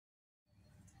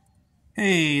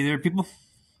Hey there, people,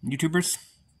 YouTubers,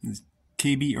 it's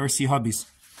KBRC Hobbies.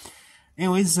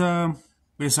 Anyways, we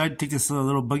decided to take this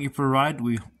little buggy for a ride.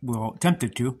 We well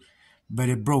attempted to, but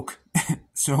it broke.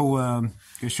 So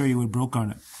I'll show you what broke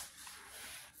on it.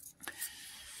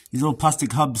 These little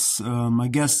plastic hubs. I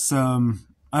guess I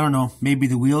don't know. Maybe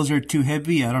the wheels are too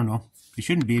heavy. I don't know. They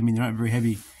shouldn't be. I mean, they're not very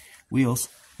heavy wheels.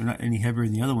 They're not any heavier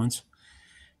than the other ones.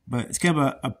 But it's kind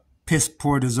of a piss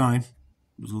poor design.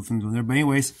 Those little things on there. But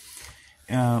anyways.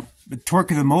 The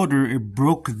torque of the motor, it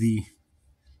broke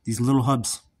these little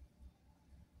hubs.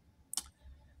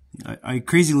 I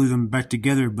crazy glue them back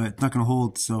together, but it's not going to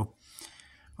hold. So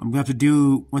I'm going to have to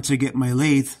do, once I get my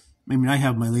lathe, I mean, I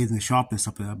have my lathe in the shop and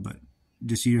stuff like that, but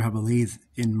just here I have a lathe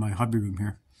in my hobby room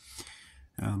here.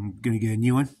 I'm going to get a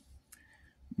new one,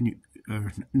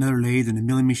 another lathe and a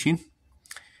milling machine.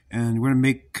 And we're going to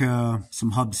make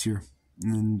some hubs here.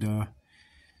 And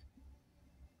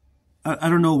I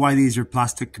don't know why these are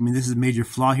plastic. I mean, this is a major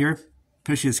flaw here,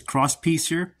 especially this cross piece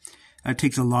here. That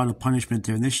takes a lot of punishment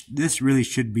there. And this really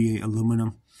should be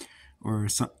aluminum, or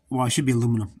some, well, it should be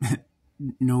aluminum.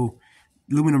 No,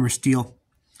 aluminum or steel.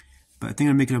 But I think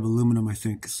I'll make it of aluminum. I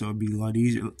think so. It'll be a lot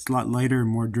easier. It's a lot lighter and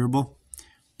more durable.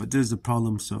 But there's a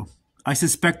problem. So I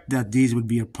suspect that these would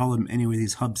be a problem anyway.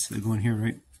 These hubs that go in here,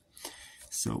 right?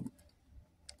 So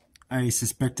I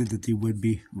suspected that they would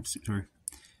be. Oops, sorry,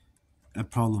 a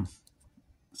problem.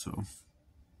 So,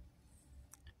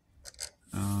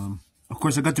 of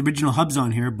course, I got the original hubs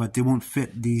on here, but they won't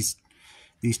fit these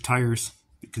tires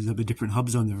because of the different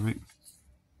hubs on there, right?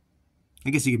 I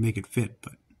guess you can make it fit,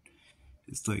 but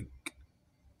it's like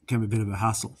kind of a bit of a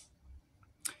hassle.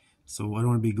 So I don't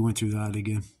want to be going through that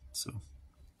again. So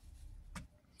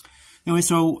anyway,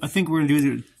 so I think we're gonna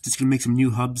do just gonna make some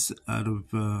new hubs out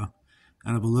of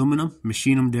aluminum,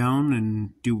 machine them down,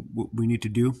 and do what we need to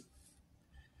do.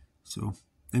 So.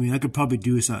 I mean, I could probably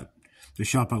do this at the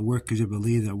shop at work because you have a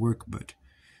lathe at work, but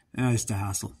it's a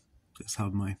hassle. Just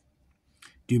have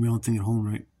do my own thing at home,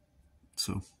 right?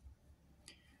 So,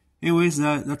 anyways,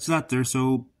 that's that there.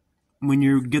 So, when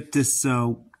you get this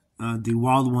the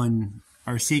Wild One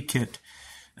RC kit,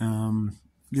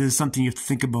 this is something you have to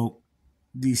think about.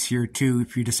 These here too.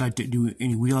 If you decide to do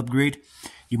any wheel upgrade,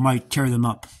 you might tear them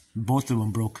up. Both of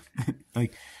them broke.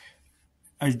 Like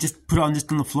I just put on this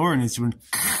on the floor and it's went.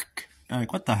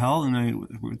 Like, what the hell? And I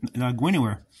not go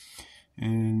anywhere.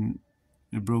 And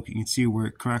it broke. You can see where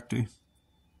it cracked right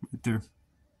there.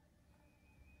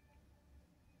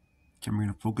 Camera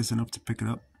gonna focus enough to pick it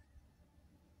up.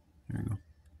 There you go.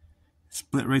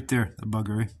 Split right there, the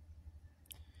bugger, right?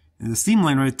 And the seam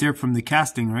line right there from the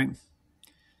casting, right?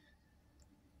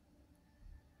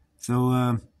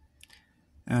 So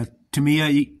to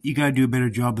me, you gotta do a better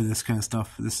job of this kind of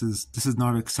stuff. This is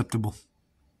not acceptable.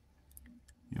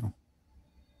 You know.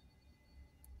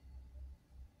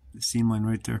 The seam line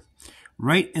right there,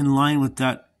 right in line with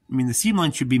that. I mean, the seam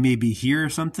line should be maybe here or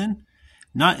something,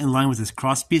 not in line with this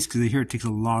cross piece, because here it takes a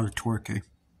lot of torque. Eh?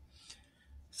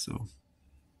 So,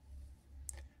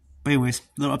 but anyways,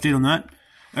 a little update on that.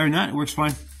 Other than that, it works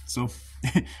fine. So,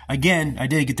 again, I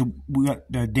did get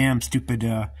the damn stupid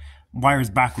wires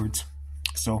backwards.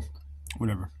 So,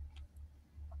 whatever.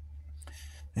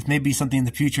 This may be something in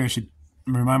the future I should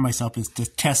remind myself is to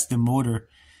test the motor,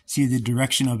 see the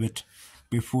direction of it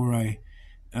before I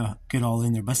get all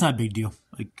in there. But it's not a big deal.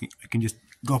 I can just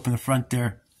go up in the front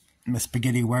there in the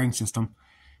spaghetti wiring system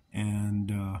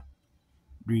and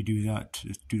redo that,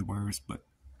 just do the wires. But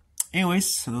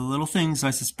anyways, the little things,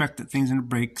 I suspect that things are going to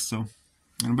break. So,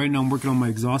 and right now I'm working on my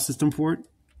exhaust system for it.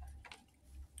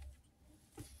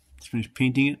 Just finished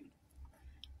painting it.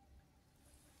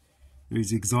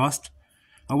 There's the exhaust.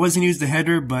 I was going to use the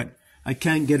header, but I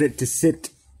can't get it to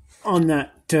sit on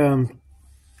that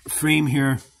frame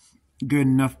here good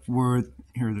enough where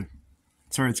here.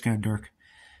 Sorry, it's kind of dark.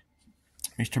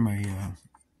 Let me turn my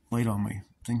light on my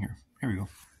thing here. Here we go.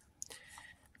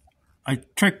 I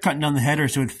tried cutting down the header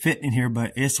so it'd fit in here,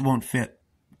 but it won't fit.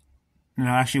 And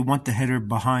I actually want the header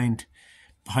behind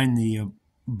the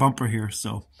bumper here.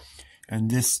 So, and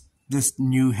this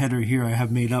new header here I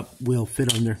have made up will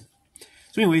fit on there.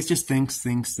 So, anyways, just things,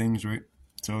 right?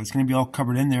 So it's going to be all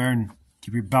covered in there, and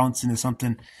if you bounce into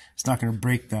something, it's not going to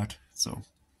break that. So,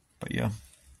 but yeah,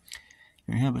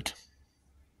 there you have it.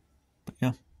 But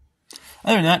yeah,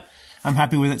 other than that, I'm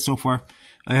happy with it so far.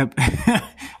 I have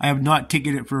I have not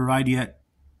taken it for a ride yet.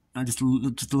 I just a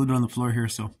little bit on the floor here.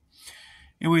 So,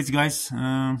 anyways, guys,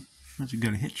 I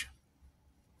got a hitch.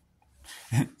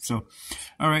 So,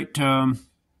 all right,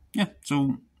 yeah.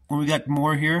 So when we got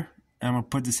more here, I'm gonna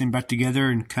put this thing back together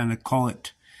and kind of call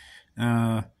it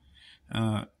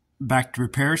back to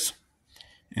repairs.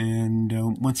 And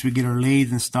once we get our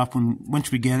lathe and stuff,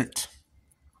 once we get it,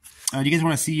 do you guys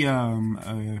want to see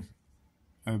a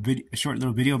short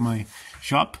little video of my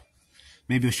shop?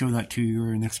 Maybe I'll show that to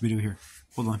your next video here.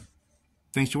 Hold on.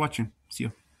 Thanks for watching. See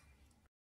ya.